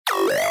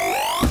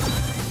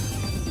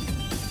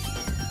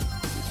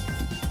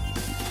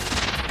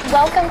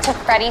Welcome to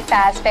Freddy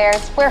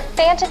Fazbear's, where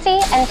fantasy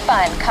and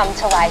fun come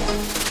to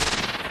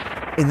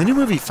life. In the new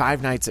movie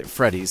Five Nights at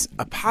Freddy's,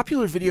 a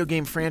popular video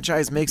game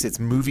franchise makes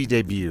its movie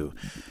debut.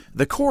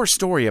 The core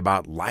story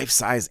about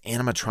life-size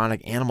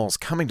animatronic animals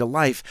coming to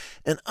life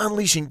and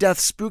unleashing death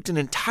spooked an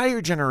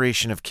entire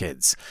generation of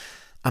kids.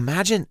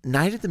 Imagine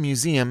Night at the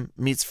Museum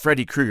meets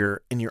Freddy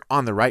Krueger, and you're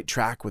on the right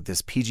track with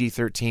this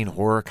PG-13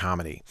 horror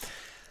comedy.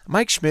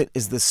 Mike Schmidt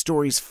is the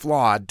story's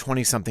flawed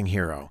 20-something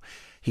hero.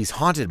 He's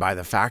haunted by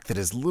the fact that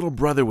his little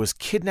brother was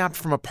kidnapped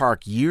from a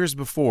park years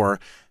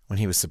before when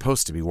he was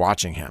supposed to be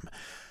watching him.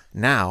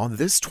 Now,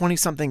 this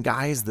 20-something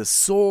guy is the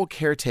sole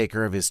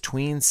caretaker of his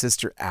tween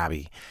sister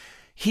Abby.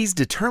 He's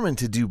determined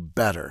to do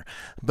better,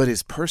 but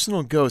his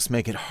personal ghosts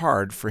make it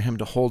hard for him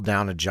to hold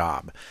down a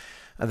job.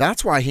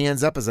 That's why he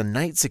ends up as a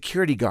night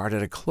security guard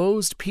at a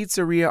closed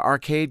pizzeria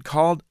arcade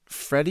called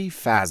Freddy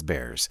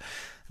Fazbear's.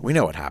 We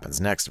know what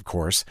happens next, of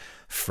course.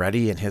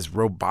 Freddy and his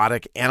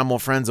robotic animal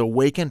friends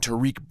awaken to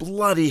wreak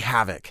bloody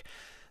havoc.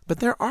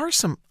 But there are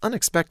some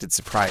unexpected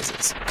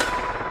surprises.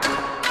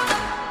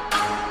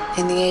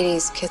 In the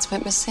 80s, kids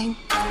went missing.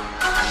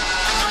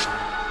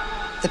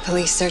 The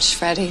police searched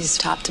Freddy's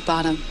top to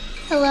bottom.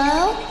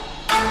 Hello?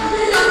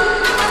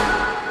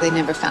 They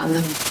never found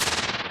them.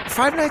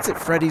 Five Nights at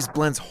Freddy's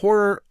blends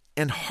horror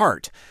and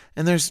heart,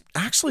 and there's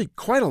actually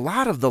quite a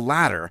lot of the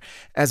latter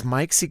as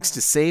Mike seeks to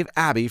save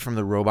Abby from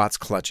the robot's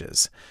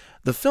clutches.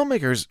 The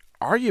filmmakers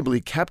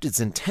arguably kept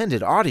its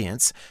intended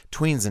audience,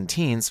 tweens and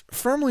teens,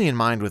 firmly in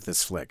mind with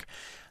this flick.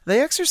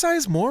 They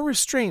exercise more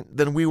restraint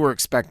than we were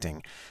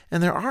expecting,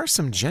 and there are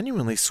some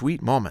genuinely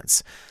sweet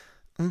moments.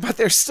 But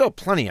there's still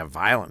plenty of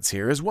violence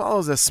here, as well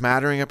as a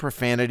smattering of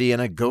profanity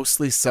and a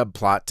ghostly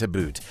subplot to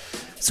boot.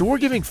 So we're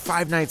giving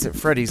Five Nights at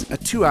Freddy's a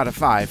 2 out of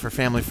 5 for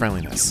family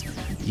friendliness.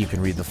 You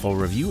can read the full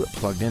review at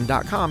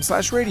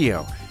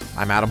pluggedin.com/radio.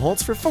 I'm Adam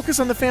Holtz for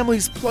Focus on the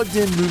Family's Plugged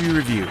In Movie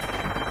Review.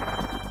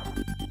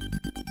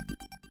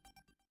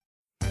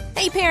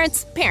 Hey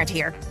parents, Parent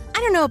here.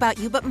 I don't know about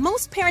you, but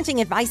most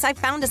parenting advice I've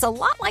found is a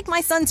lot like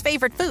my son's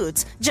favorite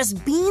foods,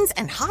 just beans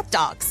and hot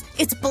dogs.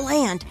 It's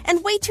bland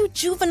and way too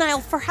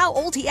juvenile for how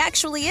old he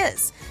actually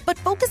is. But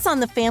Focus on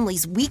the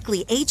Family's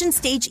weekly age and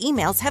stage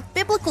emails have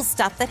biblical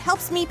stuff that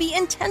helps me be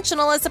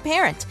intentional as a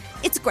parent.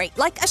 It's great,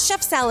 like a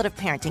chef salad of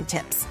parenting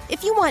tips.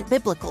 If you want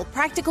biblical,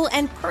 practical,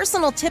 and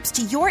personal tips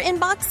to your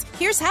inbox,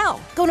 here's how.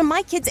 Go to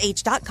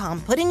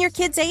mykidsage.com, put in your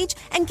kid's age,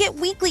 and get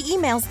weekly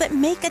emails that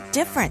make a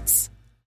difference.